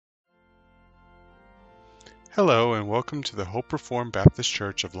Hello and welcome to the Hope Reformed Baptist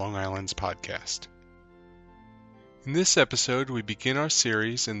Church of Long Island's podcast. In this episode, we begin our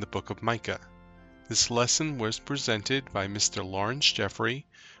series in the book of Micah. This lesson was presented by Mr. Lawrence Jeffrey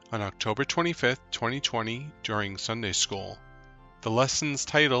on October 25th, 2020 during Sunday School. The lesson's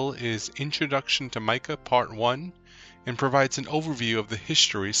title is Introduction to Micah Part 1 and provides an overview of the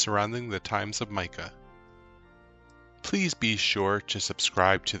history surrounding the times of Micah. Please be sure to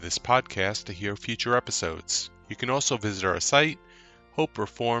subscribe to this podcast to hear future episodes. You can also visit our site,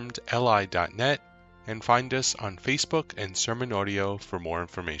 hopereformedli.net, and find us on Facebook and Sermon Audio for more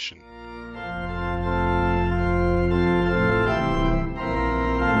information.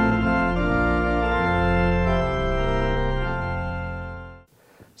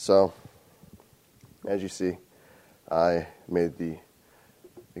 So, as you see, I made the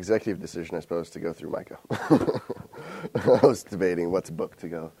executive decision, I suppose, to go through Micah. I was debating what book to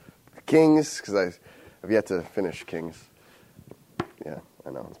go. Kings, because I've yet to finish Kings. Yeah,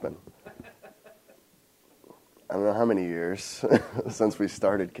 I know, it's been, I don't know how many years since we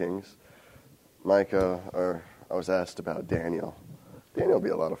started Kings. Micah, or I was asked about Daniel. Daniel will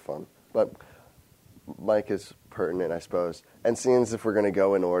be a lot of fun, but Micah's pertinent, I suppose. And seeing as if we're going to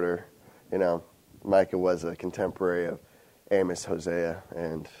go in order, Micah was a contemporary of Amos, Hosea,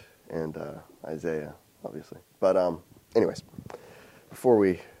 and Isaiah, obviously. But anyways, before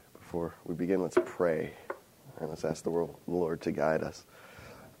we begin, let's pray and let's ask the Lord to guide us.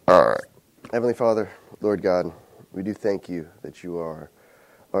 All right, Heavenly Father, Lord God, we do thank you that you are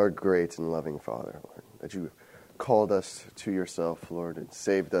our great and loving Father, Lord, that you called us to yourself, Lord, and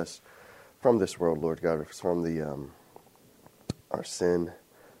saved us from this world, Lord God, from our sin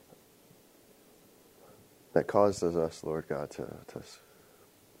that causes us, Lord God, to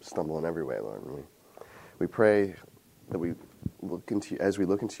stumble in every way, Lord. And we pray that as we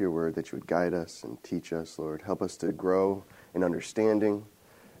look into your word, that you would guide us and teach us, Lord. Help us to grow in understanding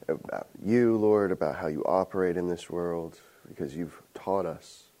about you, Lord, about how you operate in this world, because you've taught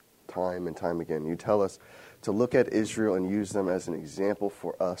us time and time again. You tell us to look at Israel and use them as an example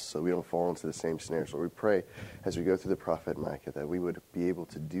for us so we don't fall into the same snares. Lord, we pray as we go through the prophet Micah that we would be able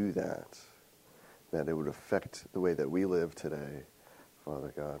to do that it would affect the way that we live today.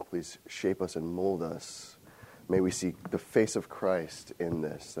 Father God, please shape us and mold us. May we see the face of Christ in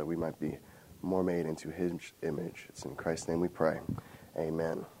this, that we might be more made into his image. It's in Christ's name we pray.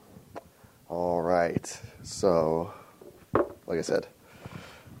 Amen. All right. So, like I said,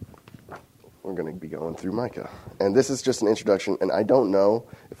 we're going to be going through Micah. And this is just an introduction, and I don't know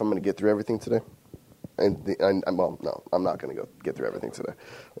if I'm going to get through everything today. No, I'm not going to get through everything today.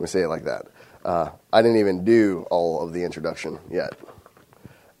 Let me say it like that. I didn't even do all of the introduction yet.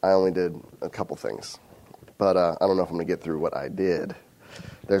 I only did a couple things. But I don't know if I'm going to get through what I did.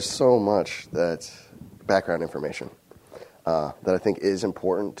 There's so much background information that I think is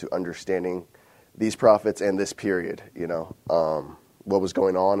important to understanding these prophets and this period, what was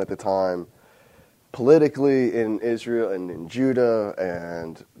going on at the time politically in Israel and in Judah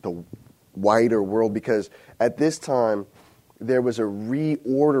and the wider world, because at this time there was a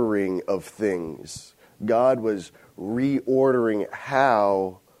reordering of things. God was reordering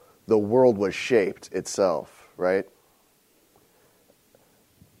how the world was shaped itself, right?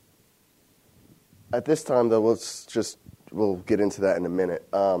 At this time, though, we'll get into that in a minute.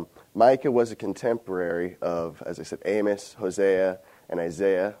 Micah was a contemporary of, as I said, Amos, Hosea, and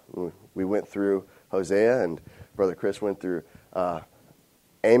Isaiah. We went through Hosea, and Brother Chris went through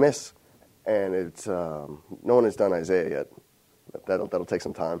Amos, and it's no one has done Isaiah yet. That'll take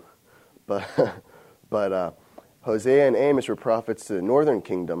some time, but Hosea and Amos were prophets to the northern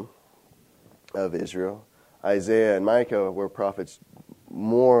kingdom of Israel. Isaiah and Micah were prophets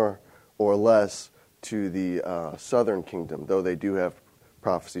more or less to the southern kingdom, though they do have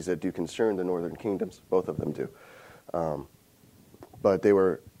prophecies that do concern the northern kingdoms. Both of them do. But they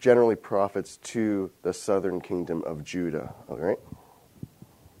were generally prophets to the southern kingdom of Judah. All right?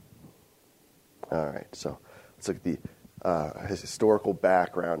 All right, so let's look at his historical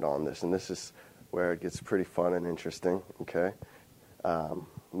background on this, and this is where it gets pretty fun and interesting, okay?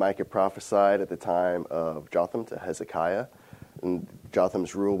 Micah prophesied at the time of Jotham to Hezekiah, and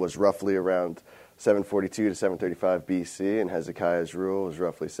Jotham's rule was roughly around 742 to 735 BC, and Hezekiah's rule was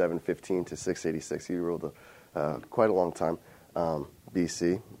roughly 715 to 686. He ruled quite a long time,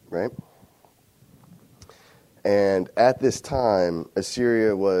 BC, right? And at this time,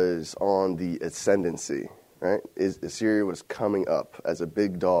 Assyria was on the ascendancy, right? Assyria was coming up as a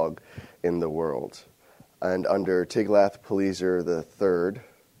big dog in the world. And under Tiglath-Pileser III,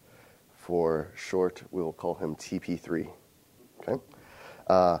 for short, we'll call him TP3, okay?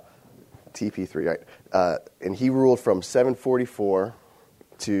 TP3, right? And he ruled from 744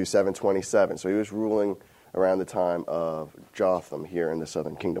 to 727. So he was ruling around the time of Jotham here in the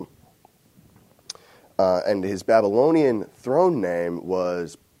southern kingdom. And his Babylonian throne name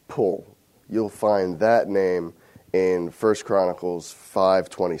was Pul. You'll find that name in 1 Chronicles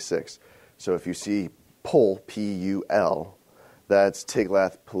 5:26. So if you see Pul, P-U-L, that's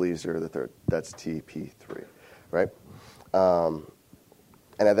Tiglath-Pileser III. That's TP3, right? And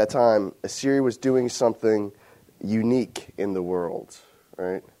at that time, Assyria was doing something unique in the world,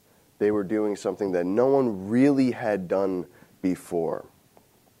 right? They were doing something that no one really had done before.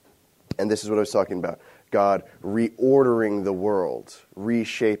 And this is what I was talking about. God reordering the world,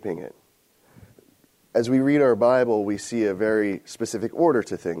 reshaping it. As we read our Bible, we see a very specific order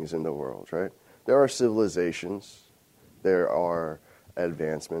to things in the world, right? There are civilizations, there are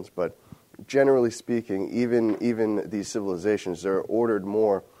advancements, but generally speaking, even these civilizations, they're ordered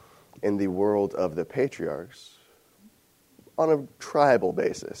more in the world of the patriarchs on a tribal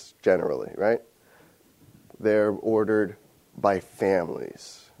basis, generally, right? They're ordered by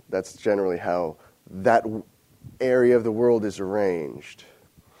families. That's generally how that area of the world is arranged.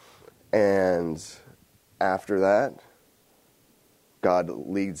 And after that, God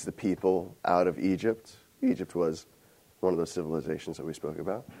leads the people out of Egypt. Egypt was one of those civilizations that we spoke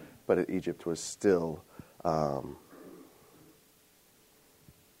about, but Egypt was still a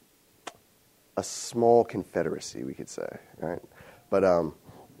small confederacy, we could say, right? But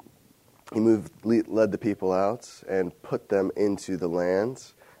he led the people out and put them into the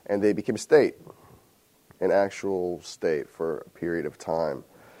land, and they became a state, an actual state for a period of time.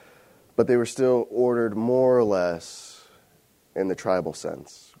 But they were still ordered more or less in the tribal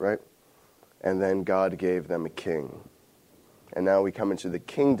sense, right? And then God gave them a king. And now we come into the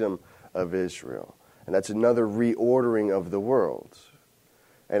kingdom of Israel. And that's another reordering of the world.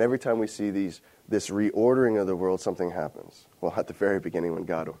 And every time we see this reordering of the world, something happens. Well, at the very beginning when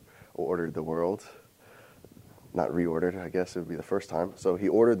God ordered the world, not reordered, I guess it would be the first time. So he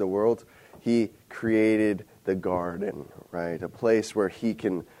ordered the world. He created the garden, right? A place where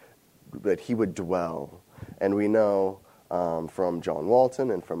that he would dwell. And we know from John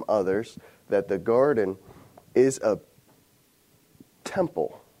Walton and from others that the garden is a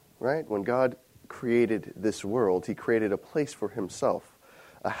temple, right? When God created this world, he created a place for himself,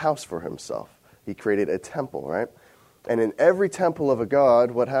 a house for himself. He created a temple, right? And in every temple of a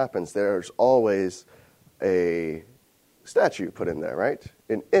god, what happens? There's always a statue put in there, right?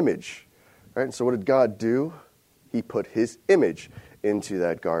 An image, right? And so what did God do? He put his image into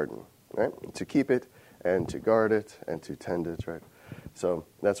that garden, right? To keep it and to guard it and to tend it, right? So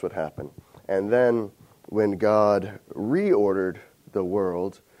that's what happened. And then when God reordered the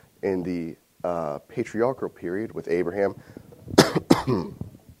world in the patriarchal period with Abraham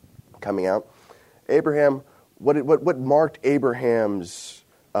coming out, Abraham, what marked Abraham's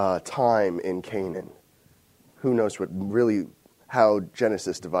time in Canaan? Who knows how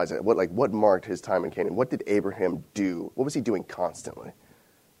Genesis divides it? What marked his time in Canaan? What did Abraham do? What was he doing constantly?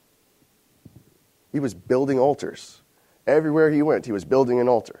 He was building altars. Everywhere he went, he was building an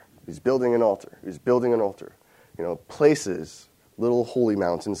altar. He's building an altar. He's building an altar. Places, little holy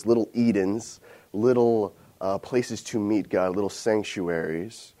mountains, little Edens, little places to meet God, little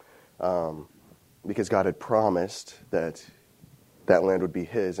sanctuaries, because God had promised that land would be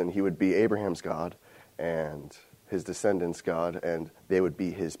his, and he would be Abraham's God, and his descendants' God, and they would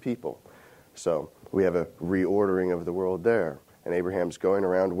be his people. So we have a reordering of the world there. And Abraham's going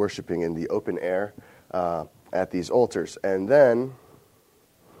around worshiping in the open air at these altars. And then,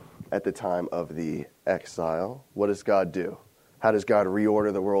 at the time of the exile, what does God do? How does God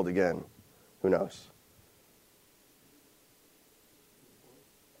reorder the world again? Who knows?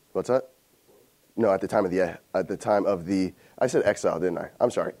 What's that? No, at the time of the I said exile, didn't I? I'm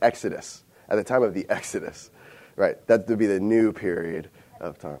sorry, Exodus. At the time of the Exodus. Right, that would be the new period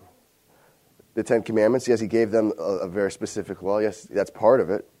of time. The Ten Commandments, yes, he gave them a very specific law. Yes, that's part of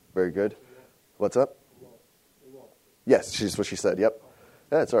it. Very good. What's up? Yes, that's what she said. Yep.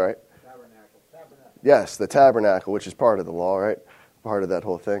 That's all right. Tabernacle. Yes, the tabernacle, which is part of the law, right? Part of that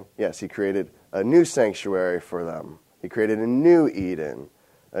whole thing. Yes, he created a new sanctuary for them. He created a new Eden,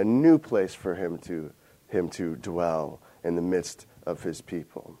 a new place for him to dwell in the midst of his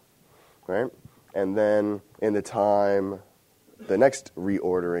people, right? And then in the next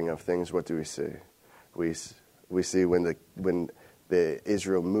reordering of things, what do we see? We see when the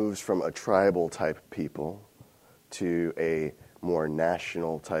Israel moves from a tribal type people to a more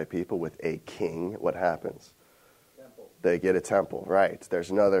national type people with a king, what happens? Temple. They get a temple, right?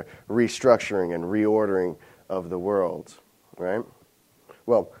 There's another restructuring and reordering of the world, right?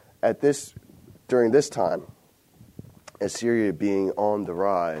 Well, during this time, Assyria being on the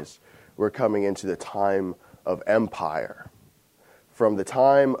rise, we're coming into the time of empire. From the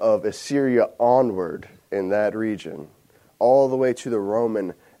time of Assyria onward in that region, all the way to the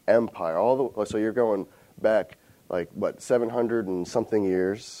Roman Empire. So you're going back, 700 and something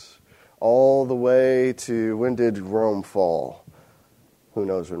years, all the way to, when did Rome fall? Who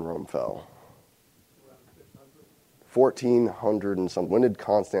knows when Rome fell? 1400 and something. When did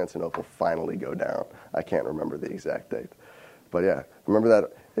Constantinople finally go down? I can't remember the exact date. But yeah, remember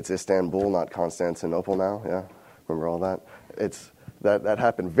that it's Istanbul, not Constantinople now? Yeah, remember all that? That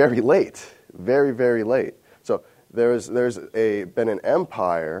happened very late, very, very late. So there's been an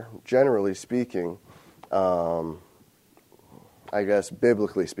empire, generally speaking. I guess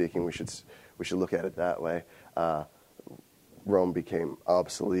biblically speaking, we should look at it that way. Rome became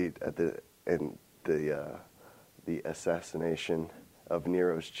obsolete in the assassination of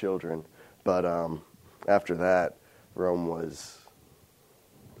Nero's children, but after that, Rome was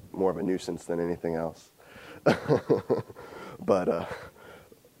more of a nuisance than anything else.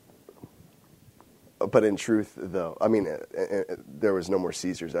 But in truth, though, there was no more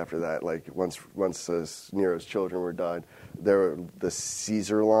Caesars after that. Once Nero's children were died, the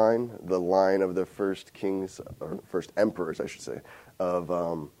Caesar line, the line of the first kings, or first emperors, I should say, of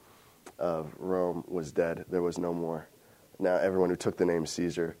Rome was dead. There was no more. Now everyone who took the name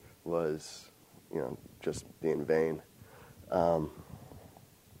Caesar was, just being vain,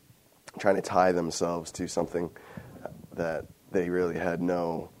 trying to tie themselves to something that they really had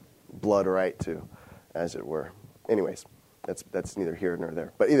no blood right to, as it were. Anyways, that's neither here nor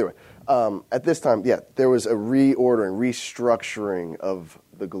there. But either way, at this time, there was a reordering, restructuring of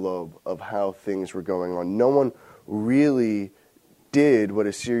the globe, of how things were going on. No one really did what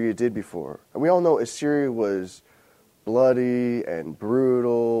Assyria did before. And we all know Assyria was bloody and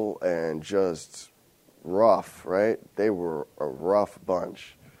brutal and just rough, right? They were a rough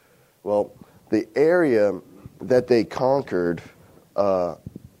bunch. Well, the area that they conquered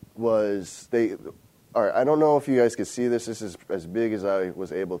was they. All right, I don't know if you guys could see this. This is as big as I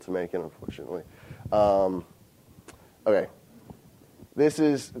was able to make it, unfortunately. Okay, this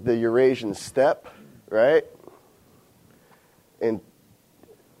is the Eurasian steppe, right? And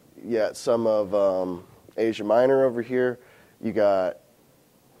some of Asia Minor over here. You got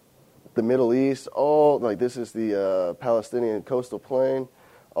the Middle East. This is the Palestinian coastal plain,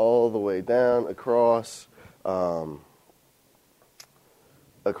 all the way down across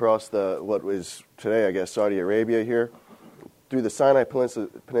what was today, I guess, Saudi Arabia here, through the Sinai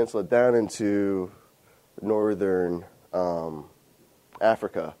Peninsula down into northern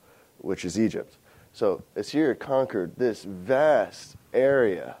Africa, which is Egypt. So Assyria conquered this vast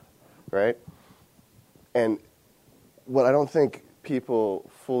area, right? And what I don't think people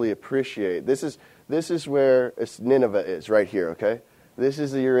fully appreciate, this is where Nineveh is, right here, okay? This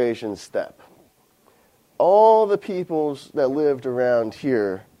is the Eurasian steppe. All the peoples that lived around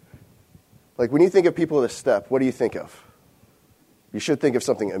here, when you think of people of the steppe, what do you think of? You should think of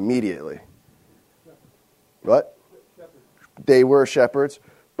something immediately. What? Shepherds. They were shepherds,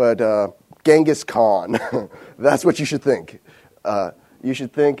 but Genghis Khan, that's what you should think. You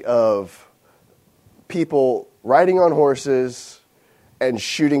should think of people riding on horses and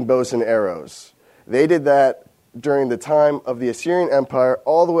shooting bows and arrows. They did that during the time of the Assyrian Empire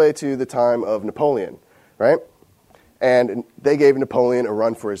all the way to the time of Napoleon, right? And they gave Napoleon a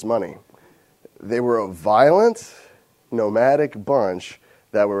run for his money. They were a violent, nomadic bunch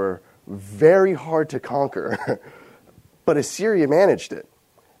that were very hard to conquer. But Assyria managed it.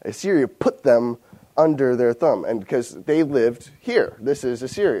 Assyria put them under their thumb, and because they lived here. This is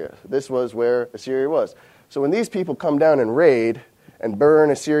Assyria. This was where Assyria was. So when these people come down and raid and burn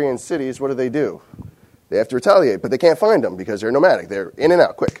Assyrian cities, what do? They have to retaliate, but they can't find them because they're nomadic. They're in and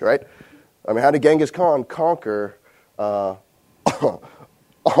out quick, right? How did Genghis Khan conquer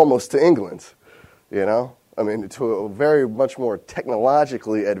almost to England? To a very much more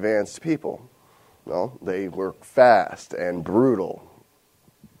technologically advanced people. They were fast and brutal.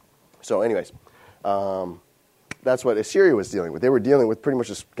 So anyways, that's what Assyria was dealing with. They were dealing with pretty much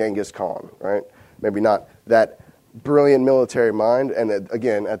just Genghis Khan, right? Maybe not that brilliant military mind. And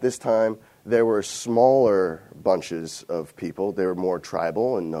again, at this time, there were smaller bunches of people. They were more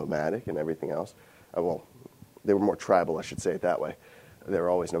tribal and nomadic and everything else. They were more tribal, I should say it that way. They were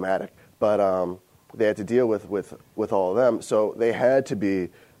always nomadic. But they had to deal with all of them. So they had to be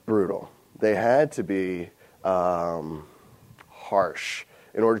brutal. They had to be harsh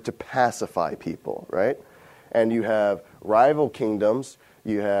in order to pacify people, right? And you have rival kingdoms.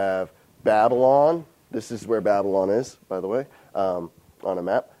 You have Babylon. This is where Babylon is, by the way, on a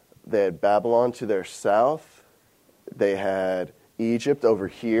map. They had Babylon to their south. They had Egypt over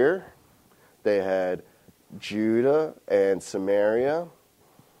here. They had Judah and Samaria.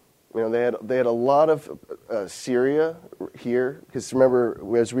 They had a lot of Syria here. Because remember,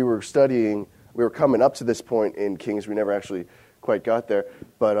 as we were studying, we were coming up to this point in Kings. We never actually quite got there.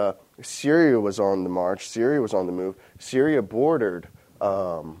 But Syria was on the march. Syria was on the move. Syria bordered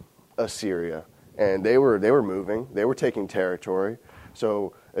Assyria, and they were moving. They were taking territory.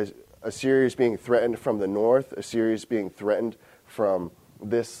 So Assyria is being threatened from the north. Assyria is being threatened from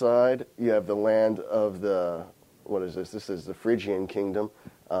this side. You have the land of what is this? This is the Phrygian kingdom.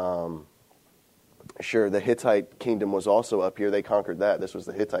 Sure, the Hittite kingdom was also up here. They conquered that. This was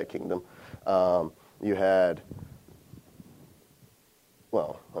the Hittite kingdom. You had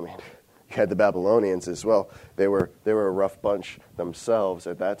the Babylonians as well. They were a rough bunch themselves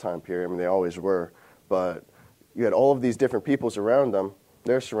at that time period. I mean, they always were. But you had all of these different peoples around them.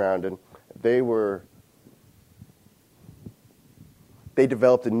 They're surrounded. They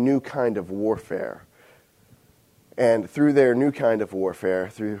developed a new kind of warfare. And through their new kind of warfare,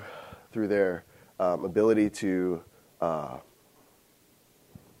 through their ability to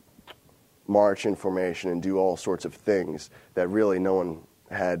march in formation and do all sorts of things that really no one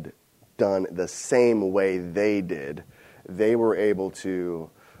had done the same way they did, they were able to,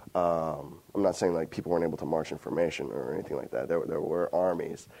 I'm not saying like people weren't able to march in formation or anything like that. There were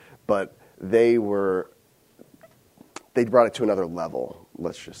armies, but they brought it to another level,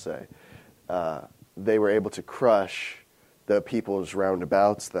 let's just say. They were able to crush the peoples round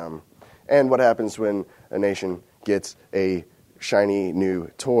about them. And what happens when a nation gets a shiny new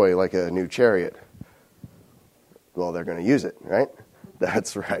toy like a new chariot? Well, they're going to use it, right?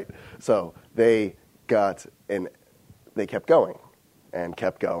 That's right. So they kept going and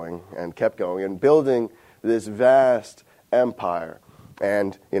kept going and kept going and building this vast empire.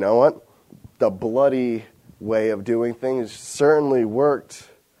 And you know what? The bloody way of doing things certainly worked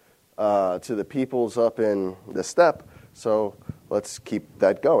to the peoples up in the steppe. So let's keep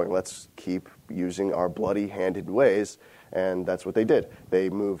that going. Let's keep using our bloody-handed ways. And that's what they did. They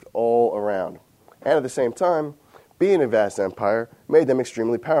moved all around. And at the same time, being a vast empire made them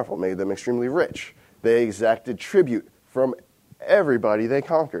extremely powerful, made them extremely rich. They exacted tribute from everybody they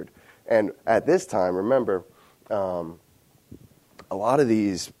conquered. And at this time, remember, a lot of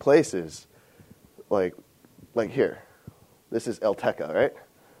these places, like here, this is El Teka, right?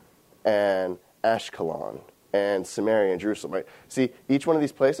 And Ashkelon and Samaria and Jerusalem, right? See, each one of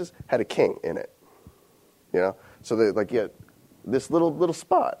these places had a king in it, So this little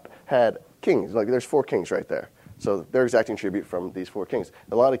spot had kings. Like there's 4 kings right there. So they're exacting tribute from these 4 kings.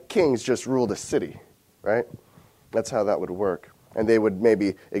 A lot of kings just ruled a city, right? That's how that would work. And they would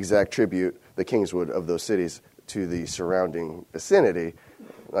maybe exact tribute, the kings would, of those cities to the surrounding vicinity,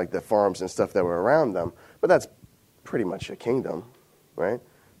 like the farms and stuff that were around them. But that's pretty much a kingdom, right?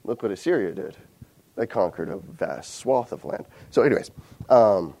 Look what Assyria did. They conquered a vast swath of land. So anyways,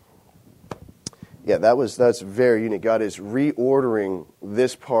 that's very unique. God is reordering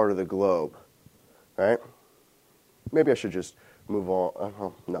this part of the globe, right? Maybe I should just move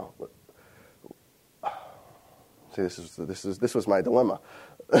on. No. See, this was my dilemma.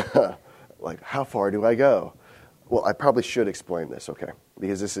 Like, how far do I go? Well, I probably should explain this, okay?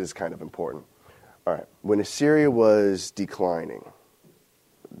 Because this is kind of important. All right. When Assyria was declining,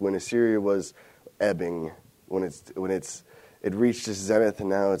 when Assyria was ebbing, when it reached its zenith and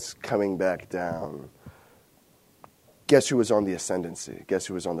now it's coming back down, guess who was on the ascendancy? Guess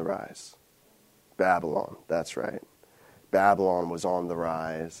who was on the rise? Babylon. That's right. Babylon was on the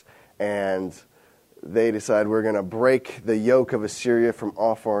rise, and they decide we're going to break the yoke of Assyria from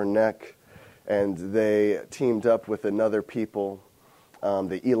off our neck, and they teamed up with another people,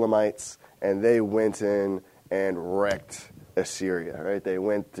 the Elamites, and they went in and wrecked Assyria, right? They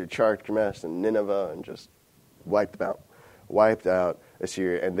went to Carchemish and Nineveh and just wiped out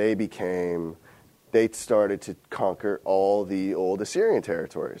Assyria, and they started to conquer all the old Assyrian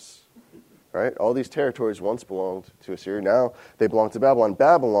territories, right? All these territories once belonged to Assyria. Now they belong to Babylon.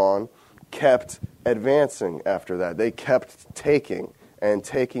 Babylon kept advancing after that. They kept taking and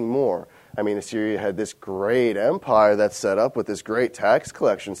taking more. I mean, Assyria had this great empire that's set up with this great tax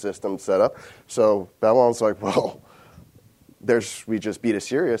collection system set up. So Babylon's like, well, we just beat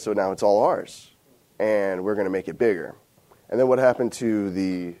Assyria, so now it's all ours. And we're going to make it bigger. And then what happened to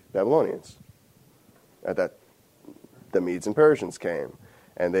the Babylonians? The Medes and Persians came.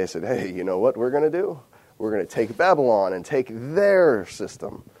 And they said, hey, you know what we're going to do? We're going to take Babylon and take their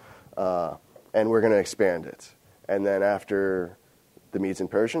system. And we're going to expand it. And then after the Medes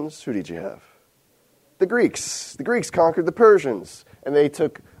and Persians, who did you have? The Greeks. The Greeks conquered the Persians. And they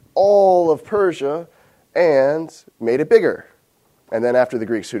took all of Persia and made it bigger. And then after the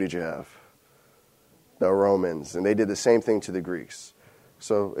Greeks, who did you have? The Romans. And they did the same thing to the Greeks.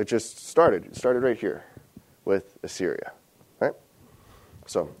 So it just started. It started right here with Assyria. Right?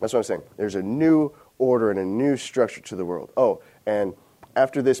 So that's what I'm saying. There's a new order and a new structure to the world. Oh, and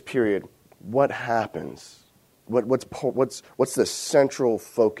after this period, what happens? What's the central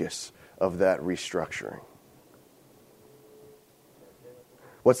focus of that restructuring?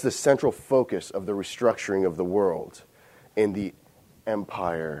 What's the central focus of the restructuring of the world in the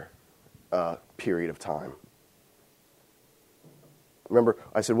empire period of time? Remember,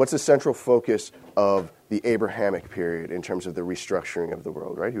 I said, what's the central focus of the Abrahamic period in terms of the restructuring of the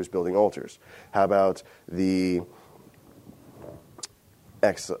world, right? He was building altars. How about the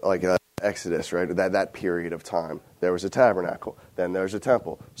Exodus, right? That period of time. There was a tabernacle. Then there's a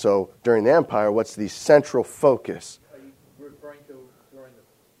temple. So during the empire, what's the central focus? Are you referring to during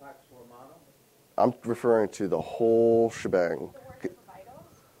the Pax Romana? I'm referring to the whole shebang. The worship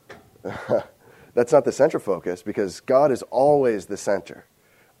of idols? That's not the central focus, because God is always the center.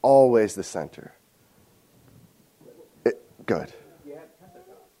 Always the center. Good. You had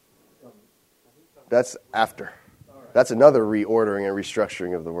Pentecost. That's after. That's another reordering and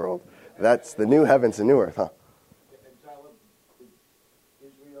restructuring of the world. That's the new heavens and new earth, huh? The exile of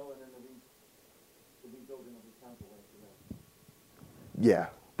Israel and then the rebuilding of the temple after that. Yeah,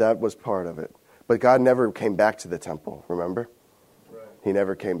 that was part of it. But God never came back to the temple, remember? Right. He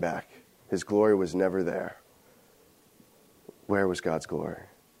never came back. His glory was never there. Where was God's glory?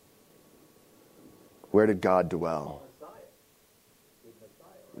 Where did God dwell?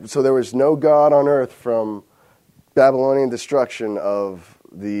 So there was no God on earth from Babylonian destruction of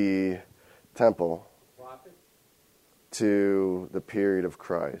the temple Prophet? to the period of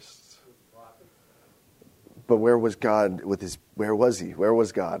Christ. Prophet? But where was God with his, where was he? Where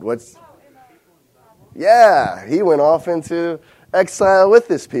was God? What's, Oh, in yeah, he went off into exile with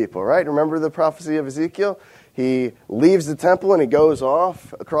his people, right? Remember the prophecy of Ezekiel? He leaves the temple and he goes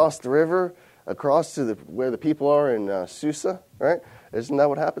off across the river, across to where the people are in Susa, right? Isn't that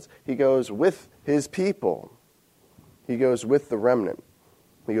what happens? He goes with his people. He goes with the remnant.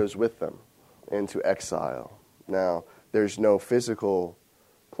 He goes with them into exile. Now, there's no physical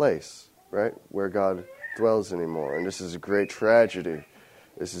place, right, where God dwells anymore. And this is a great tragedy.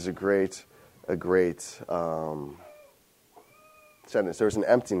 This is a great sentence. There's an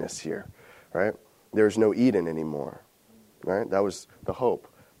emptiness here, right? There's no Eden anymore, right? That was the hope.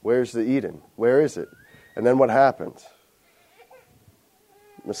 Where's the Eden? Where is it? And then what happened?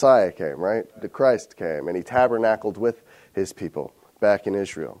 Messiah came, right? The Christ came, and he tabernacled with his people back in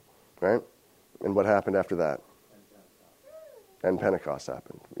Israel, right? And what happened after that? And Pentecost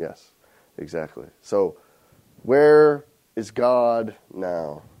happened. Yes, exactly. So where is God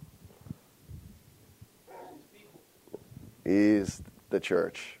now? He's the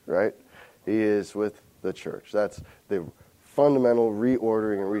church, right? He is with the church. That's the fundamental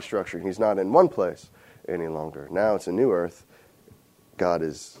reordering and restructuring. He's not in one place any longer. Now it's a new earth. God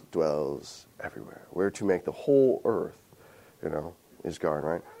dwells everywhere. We're to make the whole earth, his garden,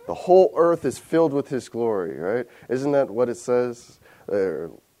 right? The whole earth is filled with his glory, right? Isn't that what it says?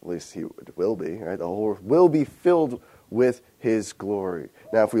 Or at least he will be, right? The whole earth will be filled with his glory.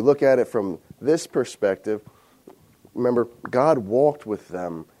 Now, if we look at it from this perspective, remember, God walked with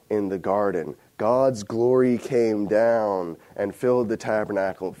them in the garden. God's glory came down and filled the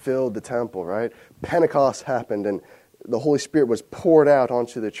tabernacle, filled the temple, right? Pentecost happened, and the Holy Spirit was poured out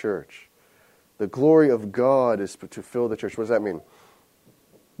onto the church. The glory of God is to fill the church. What does that mean?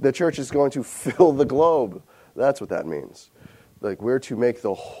 The church is going to fill the globe. That's what that means. Like, we're to make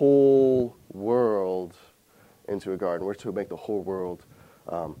the whole world into a garden. We're to make the whole world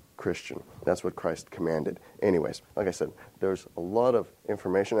Christian. That's what Christ commanded. Anyways, like I said, there's a lot of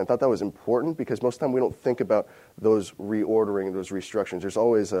information. I thought that was important because most of the time we don't think about those reordering, those restructurings. There's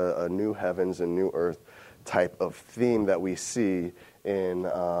always a new heavens and new earth type of theme that we see in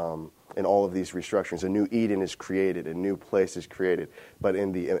all of these restructurings. A new Eden is created, a new place is created. But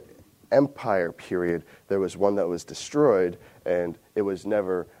in the empire period, there was one that was destroyed, and it was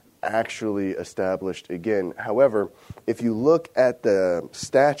never actually established again. However, if you look at the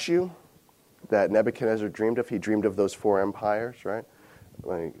statue that Nebuchadnezzar dreamed of, he dreamed of those four empires, right?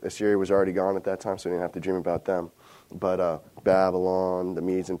 Like, Assyria was already gone at that time, so he didn't have to dream about them. But Babylon, the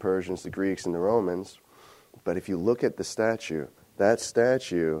Medes and Persians, the Greeks, and the Romans. But if you look at the statue, that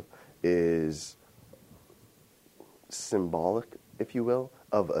statue is symbolic, if you will,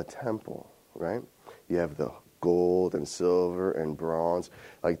 of a temple, right? You have the gold and silver and bronze.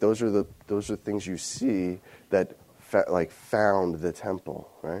 Like, those are things you see that found the temple,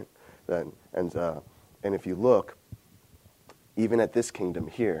 right? And if you look, even at this kingdom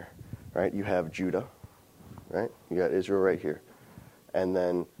here, right, you have Judah, right? You got Israel right here. And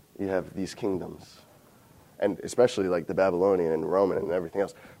then you have these kingdoms. And especially like the Babylonian and Roman and everything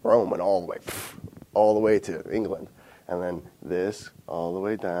else. Rome went all the way to England. And then this all the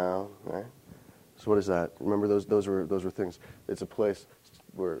way down, right? So what is that? Remember those were things. It's a place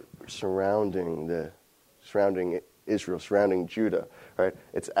where surrounding Israel, surrounding Judah, right?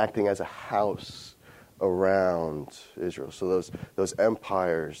 It's acting as a house around Israel. So those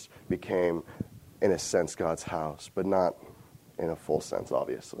empires became, in a sense, God's house, but not in a full sense,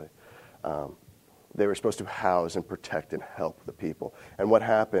 obviously. They were supposed to house and protect and help the people. And what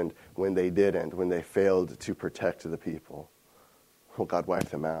happened when they didn't, when they failed to protect the people? Well, God wiped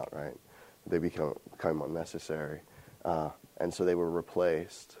them out, right? They became unnecessary. And so they were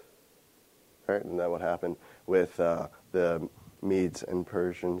replaced, right? And that what happened with the Medes and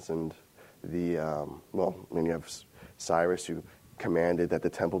Persians and you have Cyrus, who commanded that the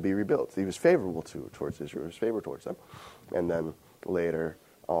temple be rebuilt. He was favorable towards Israel. He was favorable towards them. And then later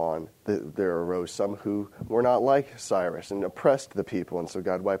on, there arose some who were not like Cyrus and oppressed the people, and so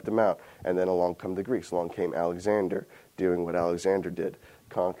God wiped them out. And then along come the Greeks. Along came Alexander, doing what Alexander did,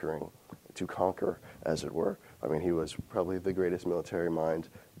 to conquer, as it were. I mean, he was probably the greatest military mind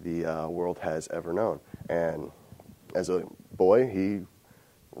the world has ever known. And as a boy, he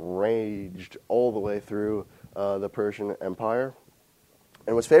raged all the way through the Persian Empire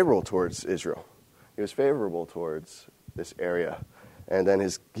and was favorable towards Israel. He was favorable towards this area. And then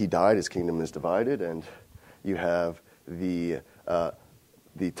he died, his kingdom is divided, and you have the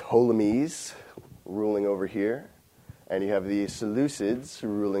Ptolemies ruling over here, and you have the Seleucids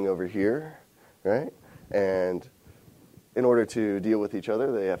ruling over here, right? And in order to deal with each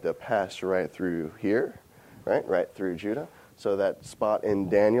other, they have to pass right through here, right through Judah. So that spot in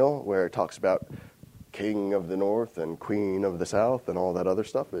Daniel where it talks about king of the north and queen of the south and all that other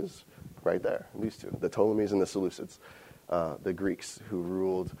stuff is right there, these two, the Ptolemies and the Seleucids, the Greeks who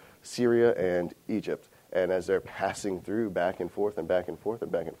ruled Syria and Egypt. And as they're passing through back and forth and back and forth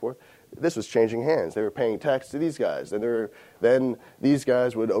and back and forth, this was changing hands. They were paying tax to these guys. And then these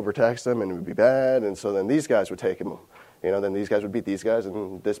guys would overtax them and it would be bad. And so then these guys would take them. Then these guys would beat these guys.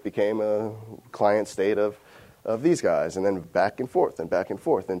 And this became a client state of these guys. And then back and forth and back and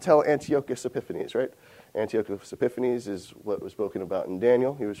forth until Antiochus Epiphanes, right? Antiochus Epiphanes is what was spoken about in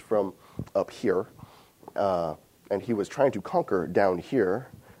Daniel. He was from up here. And he was trying to conquer down here.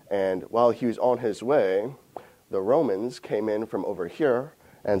 And while he was on his way, the Romans came in from over here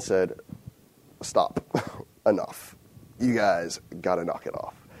and said, stop, enough. You guys got to knock it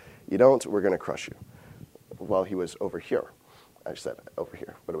off. You don't, we're going to crush you. While he was over here. I said over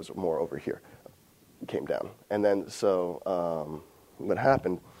here, but it was more over here. He came down. And then so what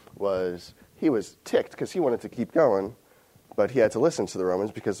happened was he was ticked because he wanted to keep going, but he had to listen to the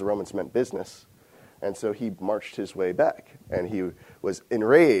Romans because the Romans meant business. And so he marched his way back, and he was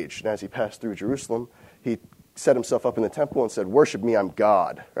enraged. And as he passed through Jerusalem, he set himself up in the temple and said, worship me, I'm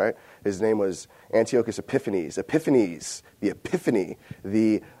God, right? His name was Antiochus Epiphanes. Epiphanes, the epiphany,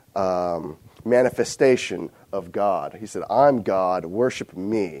 the manifestation of God. He said, I'm God, worship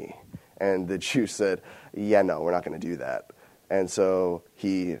me. And the Jews said, yeah, no, we're not going to do that. And so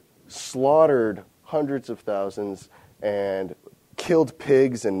he slaughtered hundreds of thousands and killed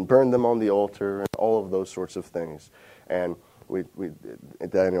pigs and burned them on the altar and all of those sorts of things. And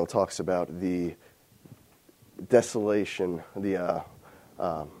Daniel talks about the desolation,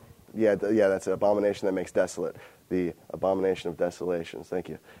 that's an abomination that makes desolate, the abomination of desolations, thank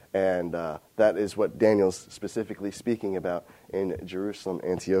you. And that is what Daniel's specifically speaking about in Jerusalem,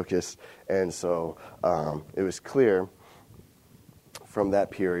 Antiochus. And so it was clear from that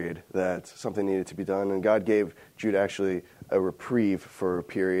period that something needed to be done. And God gave Judah actually a reprieve for a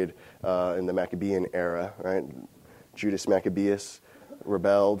period in the Maccabean era, right? Judas Maccabeus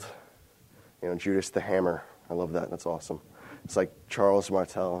rebelled. Judas the Hammer. I love that. That's awesome. It's like Charles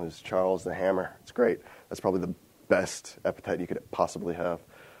Martel is Charles the Hammer. It's great. That's probably the best epithet you could possibly have.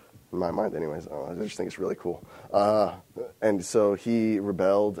 In my mind, anyways. I just think it's really cool. And so he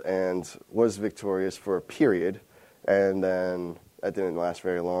rebelled and was victorious for a period. And then that didn't last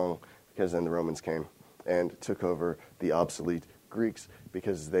very long because then the Romans came and took over the obsolete Greeks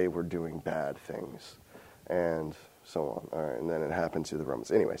because they were doing bad things and so on. All right, and then it happened to the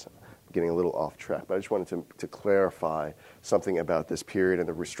Romans. Anyways, I'm getting a little off track, but I just wanted to clarify something about this period and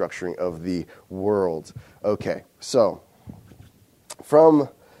the restructuring of the world. Okay, so from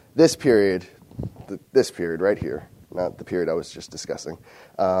this period right here, not the period I was just discussing,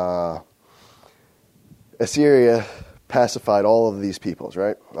 Assyria pacified all of these peoples,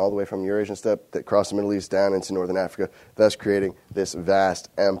 right? All the way from the Eurasian steppe that crossed the Middle East down into northern Africa, thus creating this vast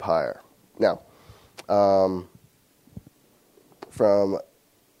empire. Now,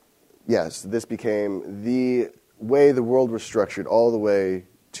 this became the way the world was structured all the way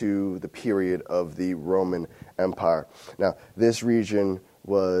to the period of the Roman Empire. Now, this region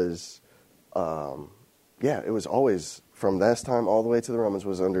was, it was always, from this time all the way to the Romans,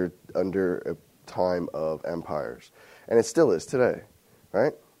 was under a time of empires. And it still is today,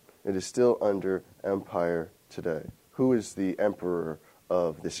 right? It is still under empire today. Who is the emperor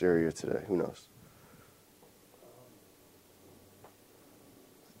of this area today? Who knows?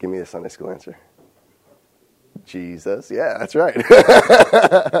 Give me a Sunday school answer. Jesus. Yeah, that's right.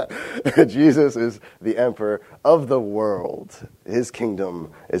 Jesus is the emperor of the world. His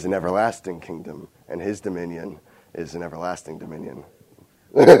kingdom is an everlasting kingdom, and his dominion is an everlasting dominion.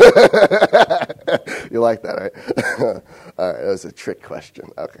 You like that, right? All right, that was a trick question.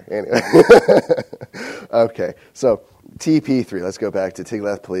 Okay, anyway. Okay, so TP3, let's go back to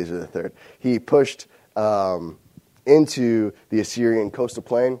Tiglath-Pileser III. He pushed into the Assyrian coastal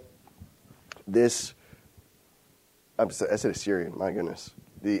plain. I said Assyrian, my goodness.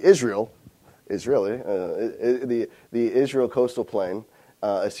 The Israel coastal plain.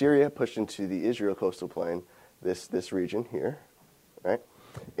 Assyria pushed into the Israel coastal plain, this region here, right,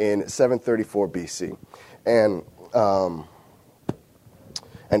 in 734 BC, and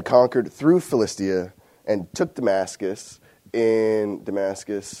conquered through Philistia and took Damascus. In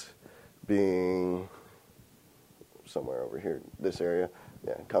Damascus being somewhere over here, this area,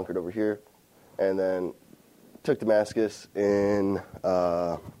 conquered over here, and then took Damascus in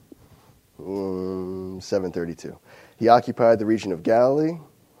 732. He occupied the region of Galilee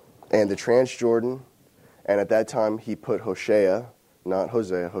and the Transjordan, and at that time he put Hoshea, not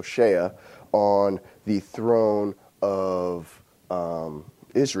Hosea, Hoshea, on the throne of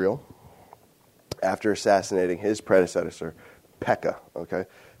Israel after assassinating his predecessor, Pekah. Okay,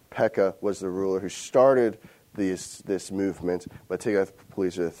 Pekah was the ruler who started this movement, but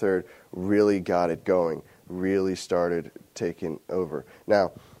Tiglath-Pileser III really got it going, really started taking over.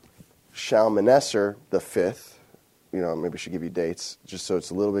 Now, Shalmaneser V, maybe I should give you dates, just so it's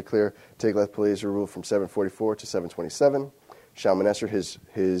a little bit clear. Tiglath-Pileser ruled from 744 to 727. Shalmaneser, his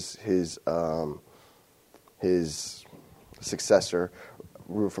successor,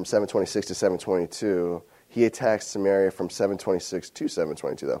 ruled from 726 to 722. He attacked Samaria from 726 to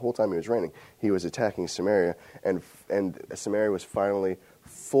 722. That whole time he was reigning, he was attacking Samaria, and Samaria was finally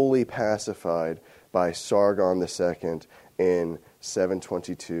fully pacified by Sargon II in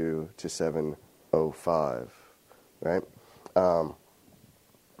 722 to 705, right?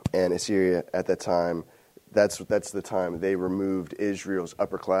 And Assyria at that time, that's the time they removed Israel's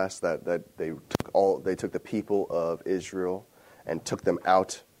upper class. That they took the people of Israel and took them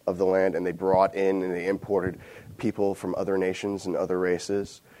out of the land, and they brought in and they imported people from other nations and other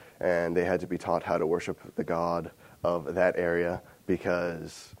races, and they had to be taught how to worship the God of that area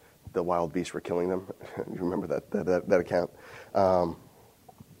because the wild beasts were killing them. You remember that account?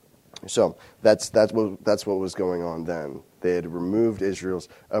 So that's what was going on then. They had removed Israel's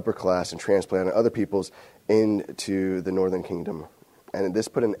upper class and transplanted other peoples into the northern kingdom, and this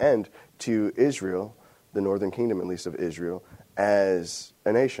put an end to Israel, the northern kingdom at least of Israel, as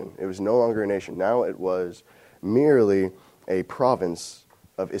a nation. It was no longer a nation. Now it was merely a province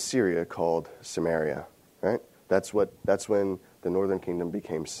of Assyria called Samaria. Right? That's when the northern kingdom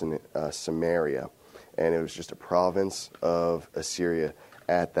became Samaria, and it was just a province of Assyria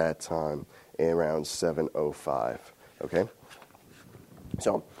at that time, around 705. Okay.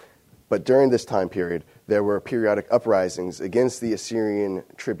 So, but during this time period, there were periodic uprisings against the Assyrian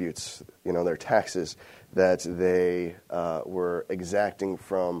tributes, their taxes that they were exacting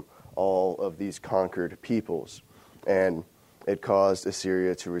from all of these conquered peoples. And it caused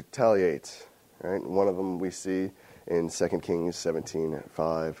Assyria to retaliate. Right? One of them we see in 2 Kings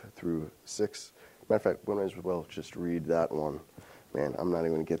 17:5 through 6. Matter of fact, we might as well just read that one. Man, I'm not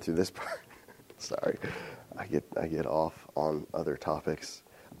even going to get through this part. Sorry. I get off on other topics.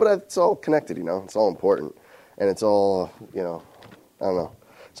 But it's all connected, It's all important. And it's all, I don't know.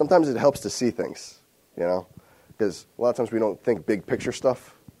 Sometimes it helps to see things. Because a lot of times we don't think big picture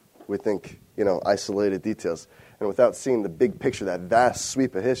stuff. We think, isolated details. And without seeing the big picture, that vast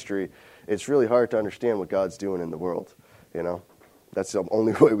sweep of history, it's really hard to understand what God's doing in the world. That's the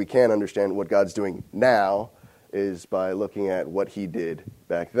only way we can understand what God's doing now is by looking at what he did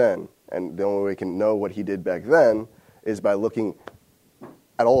back then. And the only way we can know what he did back then is by looking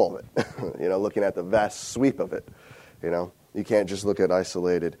at all of it, looking at the vast sweep of it. You can't just look at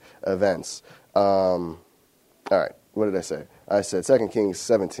isolated events. All right, what did I say? I said 2 Kings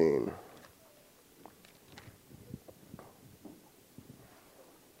 17.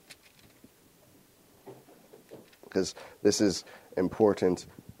 Because this is important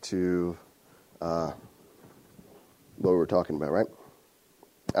to what we're talking about, right?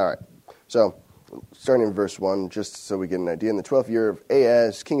 All right. So, starting in verse 1, just so we get an idea. In the 12th year of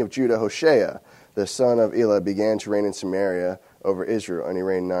Ahaz, king of Judah, Hoshea, the son of Elah, began to reign in Samaria over Israel, and he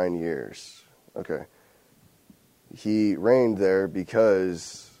reigned 9 years. Okay. He reigned there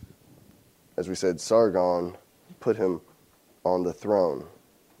because, as we said, Sargon put him on the throne,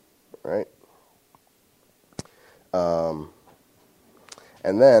 right?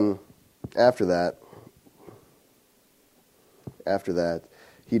 And then, after that,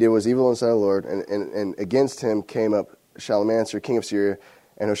 he did what was evil in the sight of the Lord, and against him came up Shalmaneser, king of Syria,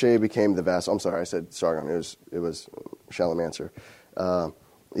 and Hoshea became the vassal. I'm sorry, I said Sargon. It was Shalmaneser.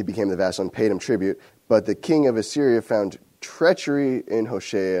 He became the vassal and paid him tribute. But the king of Assyria found treachery in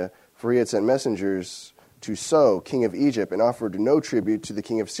Hoshea, for he had sent messengers to So, king of Egypt, and offered no tribute to the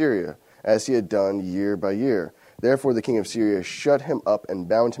king of Syria, as he had done year by year. Therefore the king of Syria shut him up and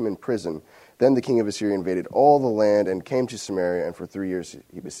bound him in prison. Then the king of Assyria invaded all the land and came to Samaria, and for 3 years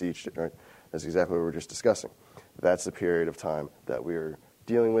he besieged it. Right? That's exactly what we were just discussing. That's the period of time that we are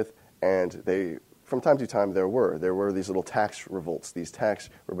dealing with, and from time to time there were these little tax revolts, these tax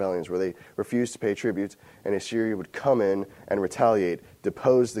rebellions where they refused to pay tribute, and Assyria would come in and retaliate,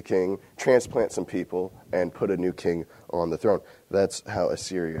 depose the king, transplant some people, and put a new king on the throne. That's how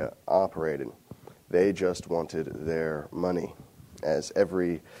Assyria operated. They just wanted their money, as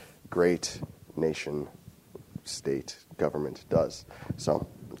every great nation, state, government does. So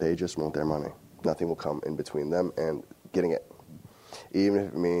they just want their money. Nothing will come in between them and getting it, even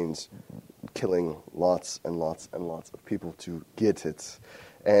if it means killing lots and lots and lots of people to get it.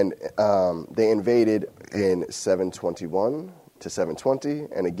 And they invaded in 721 to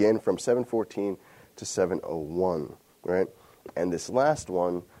 720, and again from 714 to 701, right? And this last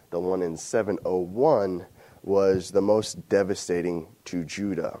one, the one in 701, was the most devastating to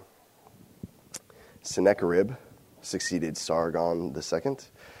Judah. Sennacherib succeeded Sargon II,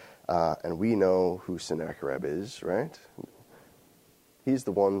 and we know who Sennacherib is, right? He's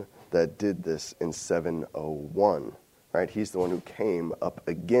the one that did this in 701, right? He's the one who came up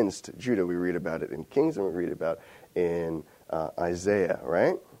against Judah. We read about it in Kings, and we read about in Isaiah,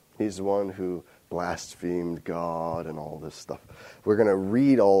 right? He's the one who blasphemed God and all this stuff. We're going to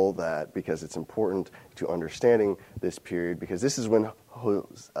read all that because it's important to understanding this period, because this is when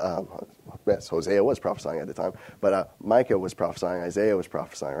Hosea was prophesying at the time, but Micah was prophesying, Isaiah was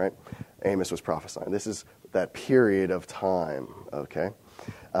prophesying, right? Amos was prophesying. This is that period of time, okay?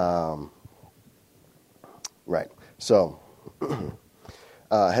 Right. So,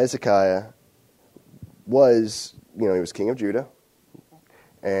 Hezekiah was, he was king of Judah,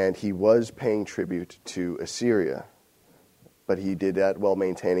 and he was paying tribute to Assyria, but he did that while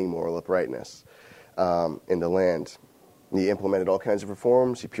maintaining moral uprightness in the land. He implemented all kinds of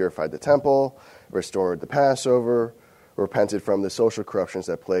reforms. He purified the temple, restored the Passover, repented from the social corruptions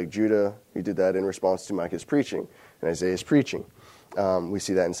that plagued Judah. He did that in response to Micah's preaching and Isaiah's preaching. We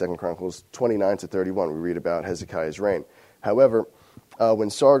see that in 2 Chronicles 29 to 31. We read about Hezekiah's reign. However, when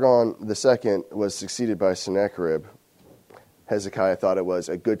Sargon II was succeeded by Sennacherib, Hezekiah thought it was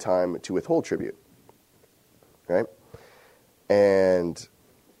a good time to withhold tribute, right? And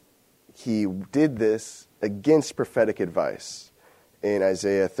he did this against prophetic advice. In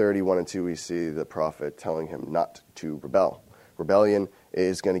Isaiah 31 and 2, we see the prophet telling him not to rebel. Rebellion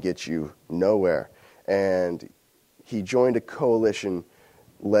is going to get you nowhere. And he joined a coalition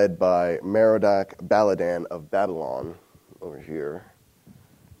led by Merodach Baladan of Babylon, over here.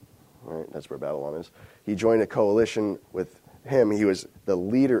 All right, that's where Babylon is. He joined a coalition with him. He was the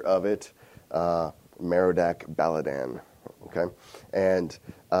leader of it, Merodach Baladan. Okay, and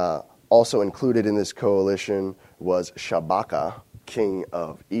also included in this coalition was Shabaka, king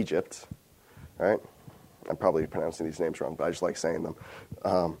of Egypt. Right, I'm probably pronouncing these names wrong, but I just like saying them.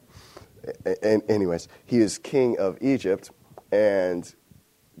 Anyways, he is king of Egypt, and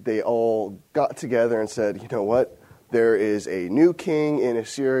they all got together and said, you know what? There is a new king in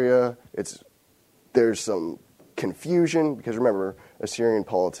Assyria. There's some confusion, because remember, Assyrian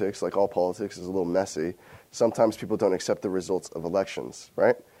politics, like all politics, is a little messy. Sometimes people don't accept the results of elections,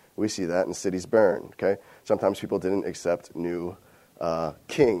 right? We see that, and cities burn, okay? Sometimes people didn't accept new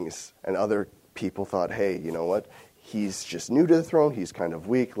kings, and other people thought, hey, you know what? He's just new to the throne. He's kind of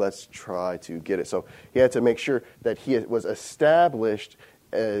weak. Let's try to get it. So he had to make sure that he was established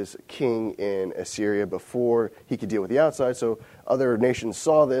as king in Assyria before he could deal with the outside. So other nations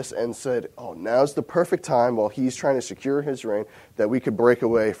saw this and said, oh, now's the perfect time while he's trying to secure his reign that we could break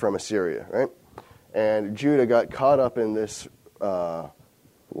away from Assyria, right? And Judah got caught up in this,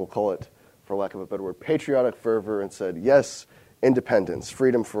 we'll call it, for lack of a better word, patriotic fervor and said, yes, independence,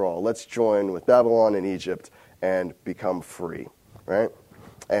 freedom for all. Let's join with Babylon and Egypt and become free, right?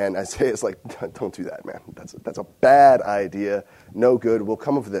 And Isaiah's like, don't do that, man. That's a bad idea. No good will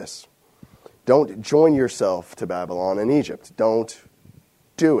come of this. Don't join yourself to Babylon and Egypt. Don't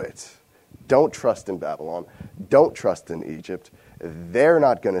do it. Don't trust in Babylon. Don't trust in Egypt. They're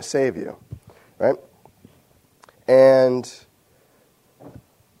not going to save you, right? And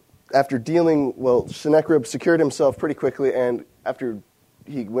after Sennacherib secured himself pretty quickly, and after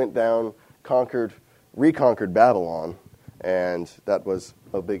he went down, reconquered Babylon, and that was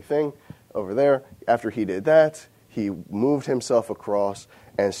a big thing over there. After he did that, he moved himself across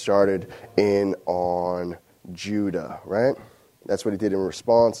and started in on Judah, right? That's what he did in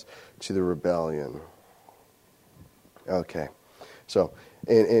response to the rebellion. Okay, so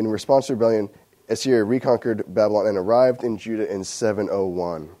in response to the rebellion, Assyria reconquered Babylon and arrived in Judah in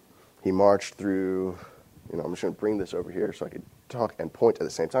 701. He marched through, I'm just going to bring this over here so I could talk and point at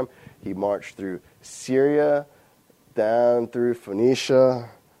the same time. He marched through Syria, down through Phoenicia,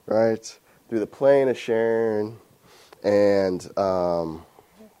 right, through the plain of Sharon, and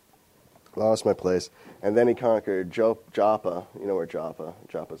lost my place. And then he conquered Joppa. You know where Joppa?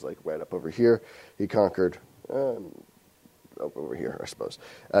 Joppa's like right up over here. He conquered, over here, I suppose.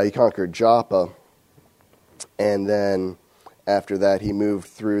 He conquered Joppa, and then after that he moved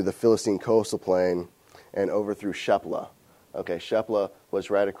through the Philistine coastal plain and over through Shepla. Okay, Shepla was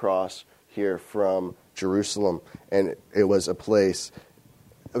right across here from Jerusalem, and it was a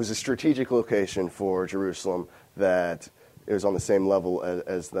strategic location for Jerusalem that it was on the same level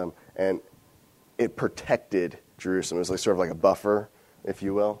as them, and it protected Jerusalem. It was like sort of like a buffer, if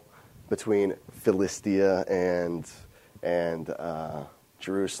you will, between Philistia and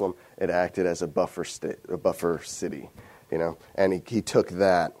Jerusalem. It acted as a buffer city, and he took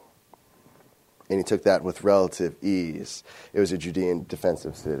that. And he took that with relative ease. It was a Judean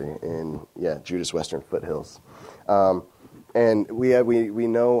defensive city in Judah's western foothills, and we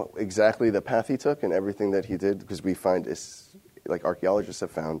know exactly the path he took and everything that he did because we find like archaeologists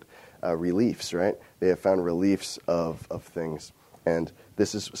have found reliefs, right? They have found reliefs of things, and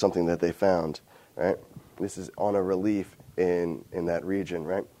this is something that they found, right? This is on a relief in that region,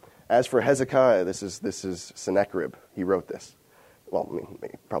 right? As for Hezekiah, this is Sennacherib. He wrote this. Well, I mean, he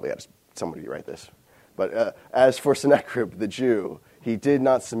probably had somebody write this. But as for Sennacherib, the Jew, he did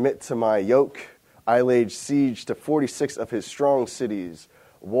not submit to my yoke. I laid siege to 46 of his strong cities,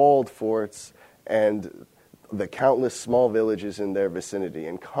 walled forts, and the countless small villages in their vicinity,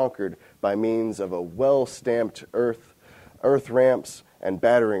 and conquered by means of a well-stamped earth ramps and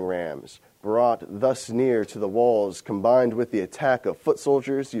battering rams, brought thus near to the walls, combined with the attack of foot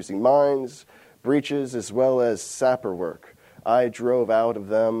soldiers using mines, breaches, as well as sapper work. I drove out of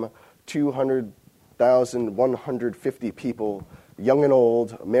them 200,150 people, young and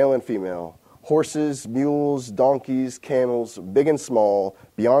old, male and female, horses, mules, donkeys, camels, big and small,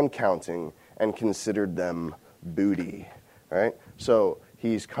 beyond counting, and considered them booty. Right? So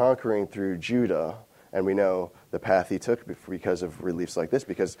he's conquering through Judah, and we know the path he took because of reliefs like this,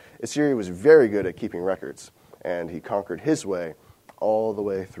 because Assyria was very good at keeping records, and he conquered his way all the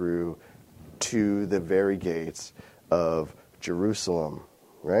way through to the very gates of Jerusalem,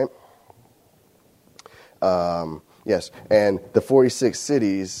 right? Yes, and the 46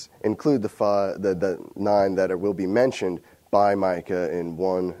 cities include the 9 that will be mentioned by Micah in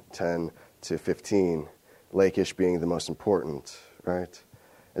 1:10-15, Lachish being the most important, right?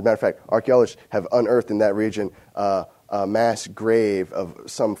 As a matter of fact, archaeologists have unearthed in that region a mass grave of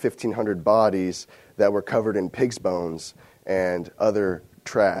some 1,500 bodies that were covered in pig's bones and other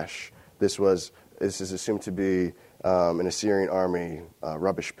trash. This is assumed to be an Assyrian army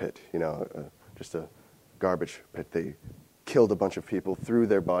rubbish pit, just a garbage pit. They killed a bunch of people, threw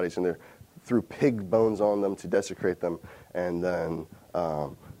their bodies in there, threw pig bones on them to desecrate them, and then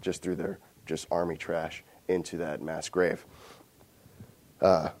just threw their army trash into that mass grave.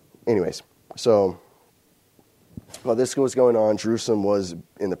 Anyways, so while this was going on, Jerusalem was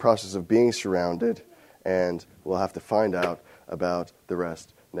in the process of being surrounded, and we'll have to find out about the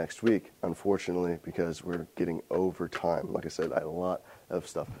rest next week, unfortunately, because we're getting over time. Like I said, I had a lot of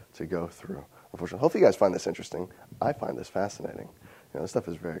stuff to go through, unfortunately. Hopefully you guys find this interesting. I find this fascinating. This stuff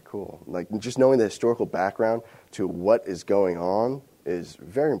is very cool. Like, just knowing the historical background to what is going on is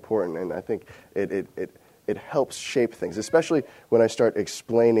very important, and I think it it helps shape things, especially when I start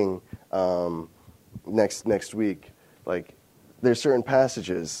explaining next week. Like, there's certain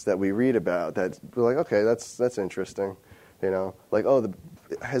passages that we read about that we're like, okay, that's interesting. Like,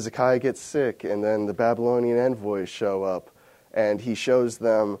 Hezekiah gets sick, and then the Babylonian envoys show up, and he shows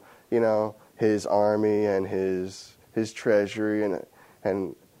them, his army and his treasury,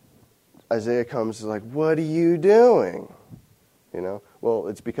 and Isaiah comes and is like, what are you doing? Well,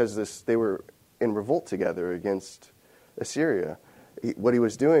 it's because they were in revolt together against Assyria. What he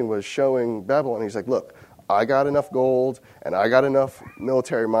was doing was showing Babylon. He's like, look, I got enough gold and I got enough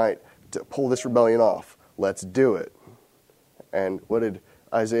military might to pull this rebellion off. Let's do it. And what did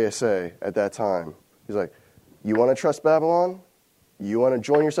Isaiah say at that time? He's like, you want to trust Babylon? You want to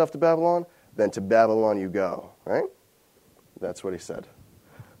join yourself to Babylon? Then to Babylon you go, right? That's what he said.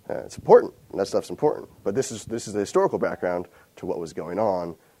 It's important, and that stuff's important. But this is the historical background to what was going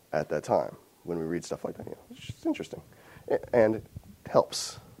on at that time when we read stuff like that. It's just interesting. And it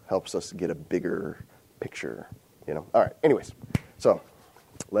helps us get a bigger picture, All right, anyways, so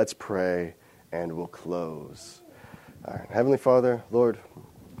let's pray, and we'll close. All right, Heavenly Father, Lord,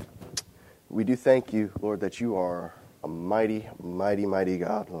 we do thank you, Lord, that you are a mighty, mighty, mighty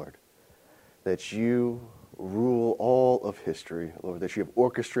God, Lord, that you rule all of history, Lord, that you have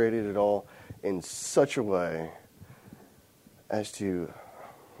orchestrated it all in such a way as to,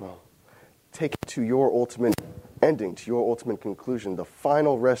 take it to your ultimate ending, to your ultimate conclusion, the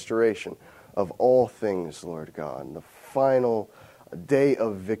final restoration of all things, Lord God, and the final day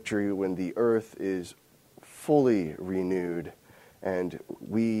of victory when the earth is fully renewed and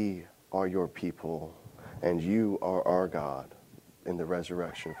we are your people and you are our God in the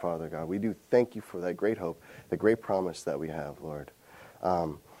resurrection, Father God. We do thank you for that great hope, the great promise that we have, Lord.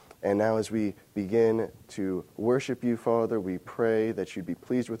 And now as we begin to worship you, Father, we pray that you'd be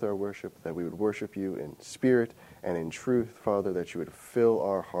pleased with our worship, that we would worship you in spirit and in truth, Father, that you would fill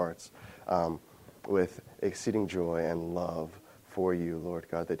our hearts with exceeding joy and love for you, Lord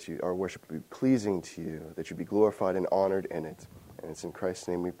God, that our worship would be pleasing to you, that you'd be glorified and honored in it. And it's in Christ's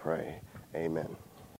name we pray. Amen.